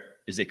Garrett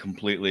is a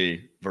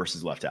completely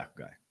versus left tackle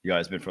guy. You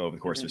guys have been for over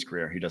the course of his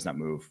career. He does not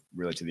move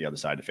really to the other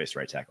side to face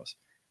right tackles.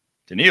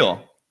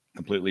 Danielle,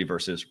 completely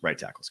versus right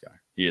tackles guy.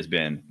 He has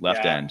been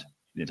left end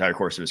the entire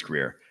course of his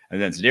career. And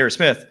then Zadarius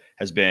Smith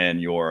has been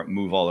your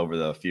move all over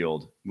the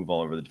field, move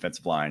all over the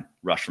defensive line,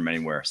 rush from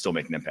anywhere, still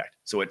make an impact.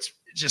 So it's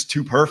just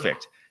too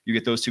perfect. You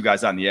get those two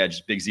guys on the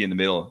edge, Big Z in the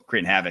middle,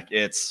 creating havoc.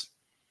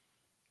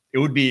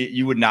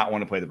 You would not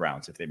want to play the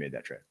Browns if they made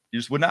that trade. You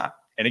just would not.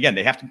 And again,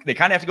 they kind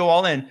of have to go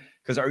all in,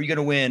 because are you going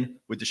to win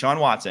with Deshaun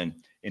Watson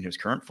in his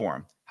current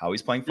form, how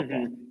he's playing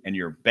football, and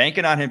you're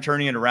banking on him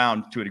turning it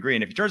around to a degree.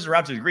 And if he turns it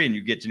around to a degree and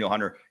you get Danielle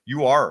Hunter,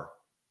 you are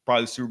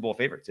probably the Super Bowl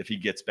favorites if he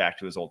gets back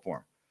to his old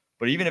form.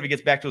 But even if he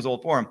gets back to his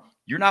old form,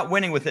 you're not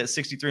winning with a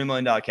 $63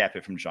 million cap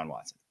hit from Deshaun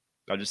Watson.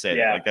 I'll just say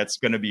that. Like, that's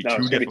going to be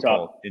too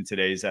difficult in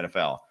today's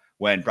NFL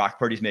when Brock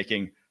Purdy's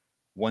making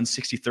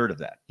 1/63 of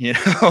that. You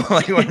know,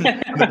 like when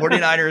the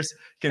 49ers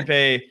can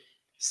pay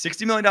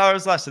 $60 million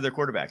less to their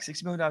quarterback,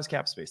 $60 million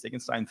cap space, they can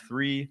sign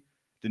 3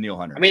 Danielle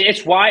Hunter. I mean,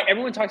 it's why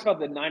everyone talks about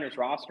the Niners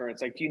roster.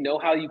 It's like, do you know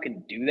how you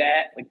can do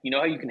that? Like, you know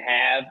how you can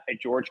have a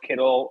George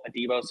Kittle, a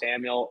Deebo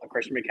Samuel, a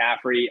Christian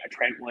McCaffrey, a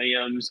Trent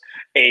Williams,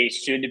 a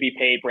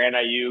soon-to-be-paid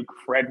Brandon Ayuk,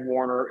 Fred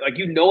Warner. Like,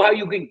 you know how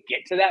you can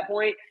get to that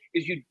point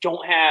is you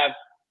don't have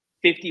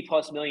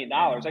 $50+ million.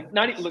 Like,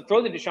 not even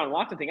throw the Deshaun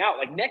Watson thing out.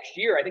 Like, next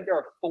year, I think there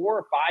are 4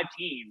 or 5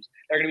 teams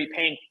that are going to be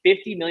paying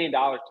 $50 million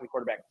to the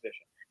quarterback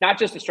position. Not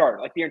just the starter,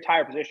 like the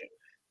entire position.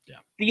 Yeah.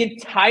 The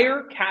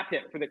entire cap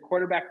hit for the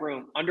quarterback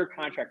room under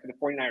contract for the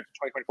 49ers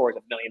in 2024 is $1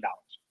 million.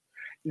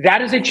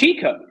 That is a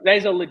cheat code. That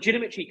is a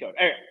legitimate cheat code.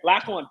 All right,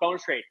 last one,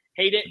 bonus trade.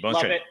 Hate it,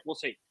 love it, we'll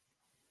see.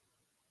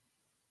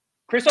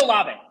 Chris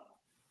Olave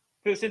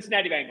to the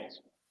Cincinnati Bengals.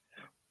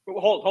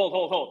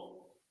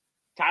 Hold.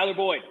 Tyler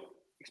Boyd,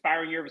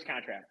 expiring year of his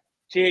contract.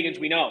 T. Higgins,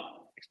 we know,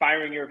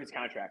 expiring year of his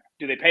contract.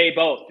 Do they pay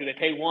both? Do they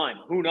pay one?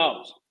 Who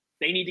knows?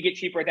 They need to get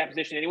cheaper at that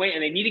position anyway,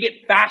 and they need to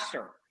get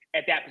faster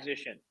at that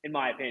position, in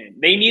my opinion.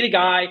 They need a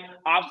guy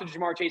opposite of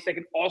Ja'Marr Chase that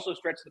can also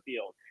stretch the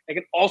field. They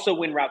can also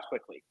win routes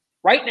quickly.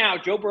 Right now,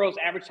 Joe Burrow's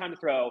average time to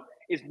throw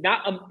is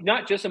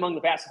not just among the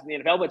fastest in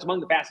the NFL, but it's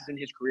among the fastest in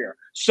his career.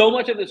 So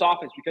much of this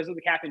offense, because of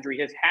the cap injury,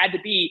 has had to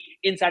be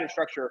inside of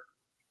structure,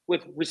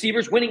 with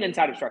receivers winning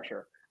inside of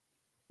structure.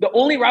 The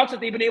only routes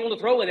that they've been able to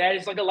throw with that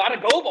is like a lot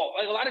of go ball,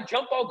 like a lot of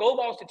jump ball, go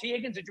balls to T.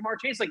 Higgins and Ja'Marr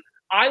Chase. Like,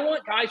 I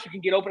want guys who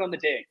can get open on the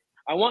dig.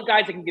 I want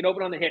guys that can get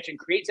open on the hitch and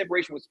create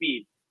separation with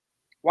speed.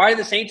 Why do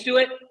the Saints do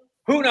it?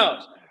 Who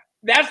knows?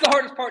 That's the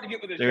hardest part to get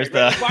with this trade.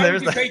 Right? Why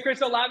would you trade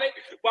Chris Olave?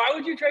 Why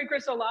would you trade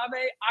Chris Olave?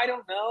 I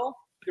don't know.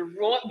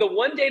 The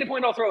one data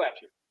point I'll throw at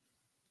you.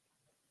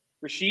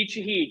 Rashid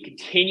Shaheed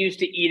continues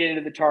to eat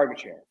into the target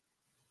share.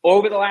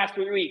 Over the last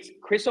 3 weeks,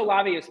 Chris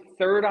Olave is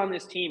 3rd on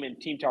this team in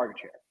team target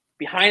share.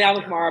 Behind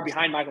Alvin Kamara,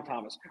 behind Michael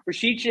Thomas.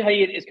 Rashid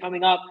Shaheed is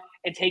coming up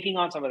and taking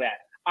on some of that.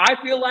 I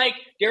feel like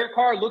Derek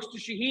Carr looks to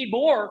Shaheed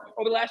more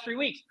over the last 3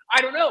 weeks.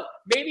 I don't know.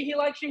 Maybe he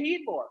likes Shaheed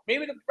more.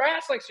 Maybe the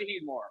brass likes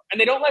Shaheed more. And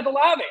they don't like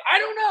Olave. I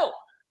don't know.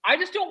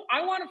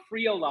 I want to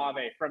free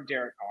Olave from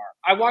Derek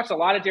Carr. I watched a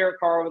lot of Derek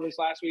Carr over this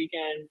last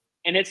weekend,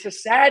 and it's a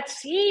sad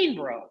scene,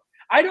 bro.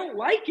 I don't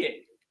like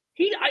it.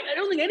 I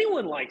don't think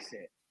anyone likes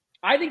it.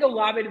 I think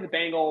Olave to the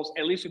Bengals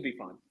at least would be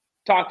fun.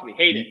 Talk to me.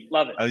 Hate it.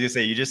 Love it. I was gonna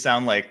say, you just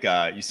sound like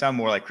you sound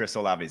more like Chris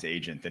Olave's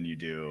agent than you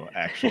do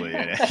actually.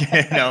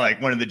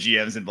 Like one of the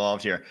GMs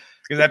involved here.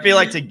 Because I feel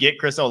like to get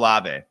Chris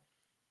Olave,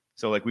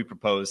 so like we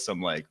proposed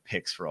some like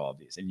picks for all of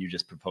these, and you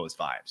just proposed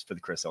vibes for the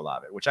Chris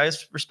Olave, which I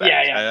just respect.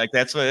 Yeah. I like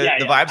that's what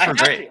the vibes were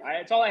great.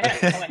 That's all I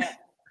had.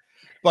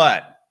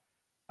 But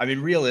I mean,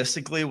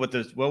 realistically, what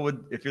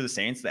would, if you're the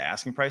Saints, the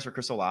asking price for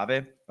Chris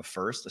Olave, a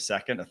first, a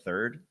second, a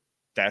third,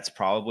 that's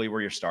probably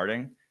where you're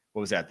starting. What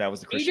was that? That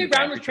was the Christian AJ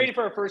Brown was traded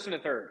for a first and a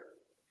third.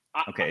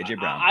 Okay, AJ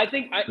Brown. I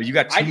think but you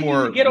got 2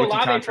 more. You get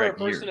Olave for a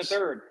first and a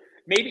third.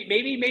 Maybe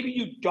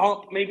you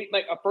dump maybe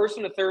like a first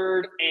and a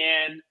third,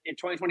 and in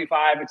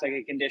 2025 it's like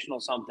a conditional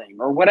something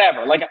or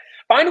whatever. Like,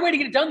 find a way to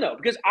get it done though,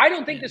 because I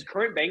don't think this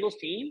current Bengals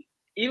team,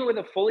 even with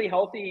a fully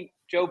healthy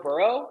Joe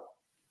Burrow,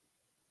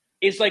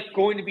 is like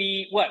going to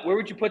be what? Where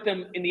would you put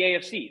them in the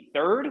AFC?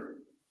 3rd,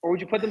 or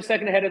would you put them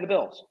 2nd ahead of the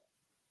Bills?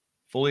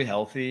 Fully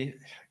healthy,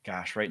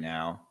 gosh, right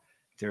now.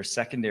 their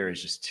secondary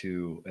is just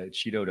too.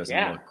 Cheeto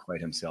doesn't look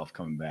quite himself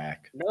coming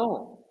back.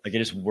 No, like I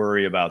just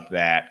worry about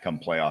that come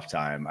playoff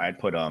time. I'd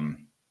put I'd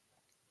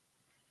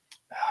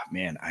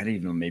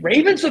even know maybe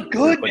Ravens look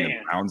good, man.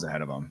 The Browns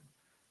ahead of them.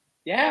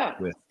 Yeah.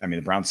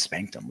 The Browns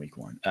spanked them week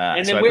 1.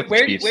 And then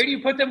where do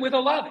you put them with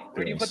Olave?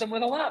 Where do you put them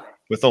with Olave?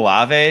 With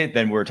Olave,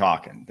 then we're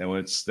talking. Then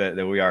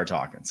we are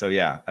talking. So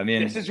yeah, I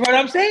mean, this is what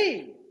I'm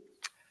saying.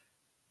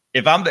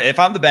 If I'm the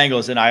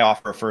Bengals and I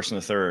offer a first and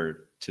a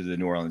third to the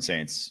New Orleans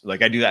Saints,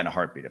 like I do that in a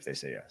heartbeat if they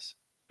say yes.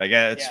 Like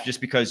it's just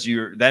because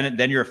you're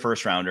a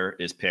first rounder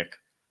is pick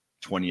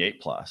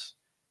 28 plus.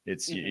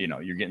 It's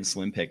you're getting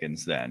slim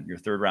pickings then. Your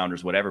third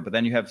rounders, whatever. But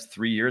then you have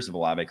 3 years of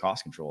Olave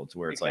cost control to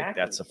where it's like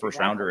that's a first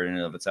rounder in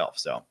and of itself.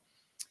 So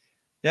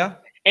yeah.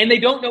 And they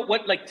don't know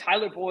what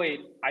Tyler Boyd,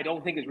 I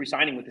don't think is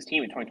resigning with this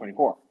team in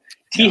 2024.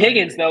 T.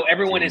 Higgins, though,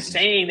 everyone is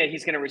saying that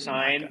he's going to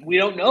resign. We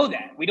don't know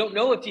that. We don't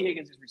know if T.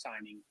 Higgins is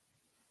resigning.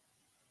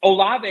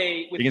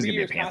 Olave with 3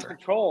 years cost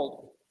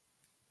control.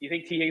 You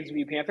think T. Higgins will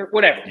be a Panther?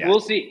 Whatever. Yeah. We'll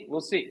see.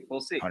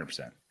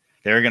 100%.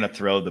 They're going to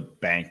throw the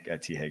bank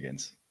at T.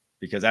 Higgins.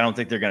 Because I don't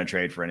think they're going to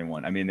trade for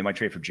anyone. I mean, they might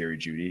trade for Jerry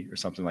Jeudy or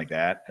something like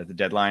that at the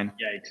deadline,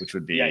 which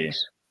would be, I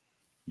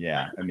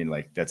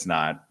mean, that's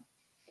not,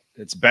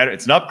 it's better.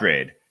 It's an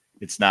upgrade.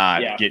 It's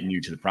not getting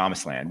you to the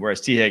promised land.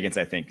 Whereas T. Higgins,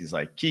 I think, is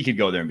he could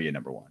go there and be a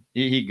number one.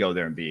 He could go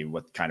there and be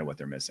what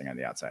they're missing on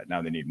the outside.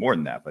 Now they need more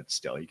than that, but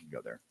still he could go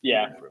there.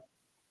 Yeah.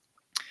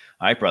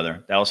 All right,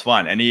 brother. That was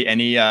fun.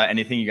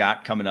 Anything you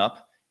got coming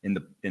up in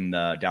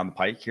the down the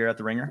pike here at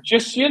the Ringer?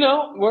 Just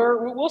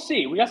we'll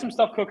see. We got some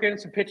stuff cooking,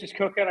 some pitches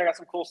cooking. I got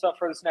some cool stuff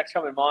for this next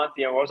coming month.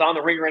 I was on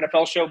the Ringer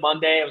NFL show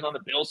Monday. I was on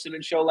the Bill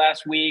Simmons show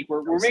last week.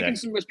 We're making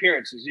some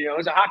appearances.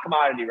 It's a hot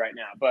commodity right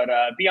now, but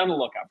be on the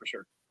lookout for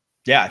sure.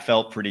 Yeah, I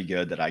felt pretty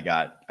good that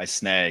I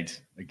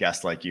snagged a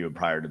guest like you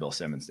prior to Bill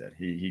Simmons did.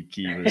 He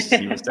was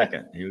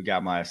second. He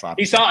got my slot.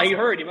 He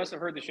heard. He must have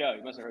heard the show.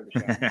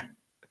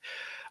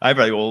 All right,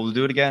 brother. Well, we'll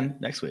do it again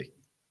next week.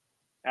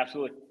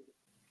 Absolutely.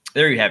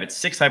 There you have it.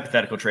 6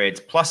 hypothetical trades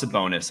plus a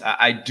bonus.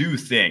 I do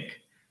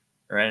think,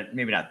 or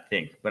maybe not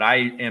think, but I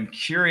am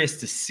curious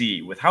to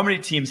see with how many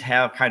teams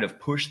have kind of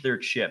pushed their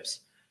chips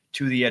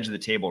to the edge of the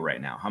table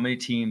right now. How many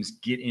teams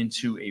get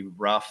into a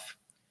rough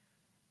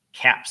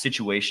cap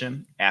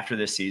situation after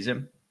this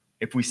season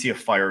if we see a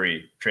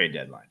fiery trade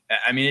deadline?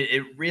 I mean,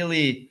 it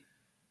really,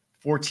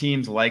 4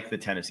 teams like the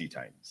Tennessee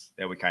Titans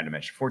that we kind of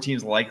mentioned, 4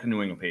 teams like the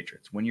New England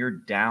Patriots. When you're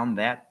down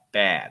that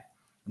bad,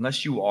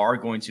 unless you are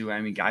going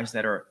to, guys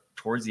that are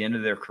towards the end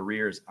of their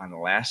careers on the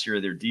last year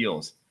of their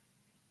deals,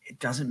 it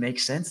doesn't make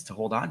sense to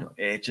hold on to it.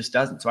 It just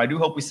doesn't. So I do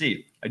hope we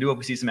see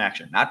some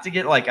action. Not to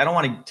get I don't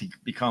want to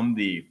become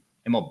the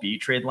MLB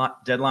trade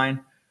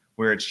deadline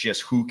where it's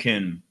just who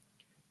can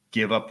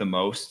give up the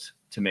most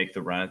to make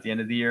the run at the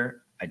end of the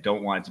year. I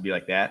don't want it to be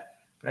like that,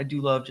 but I do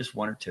love just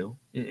 1 or 2,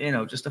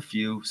 just a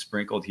few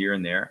sprinkled here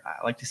and there.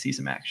 I like to see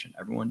some action.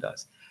 Everyone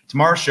does.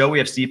 Tomorrow's show, we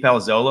have Steve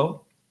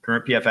Palazzolo,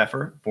 current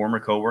PFFer, former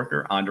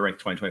coworker, on to rank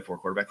 2024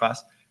 quarterback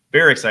class.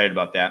 Very excited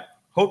about that.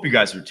 Hope you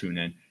guys are tuned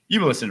in.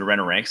 You've been listening to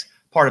Renner Ranks,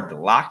 part of the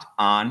Locked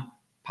On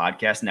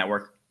Podcast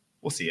Network.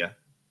 We'll see you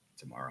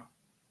tomorrow.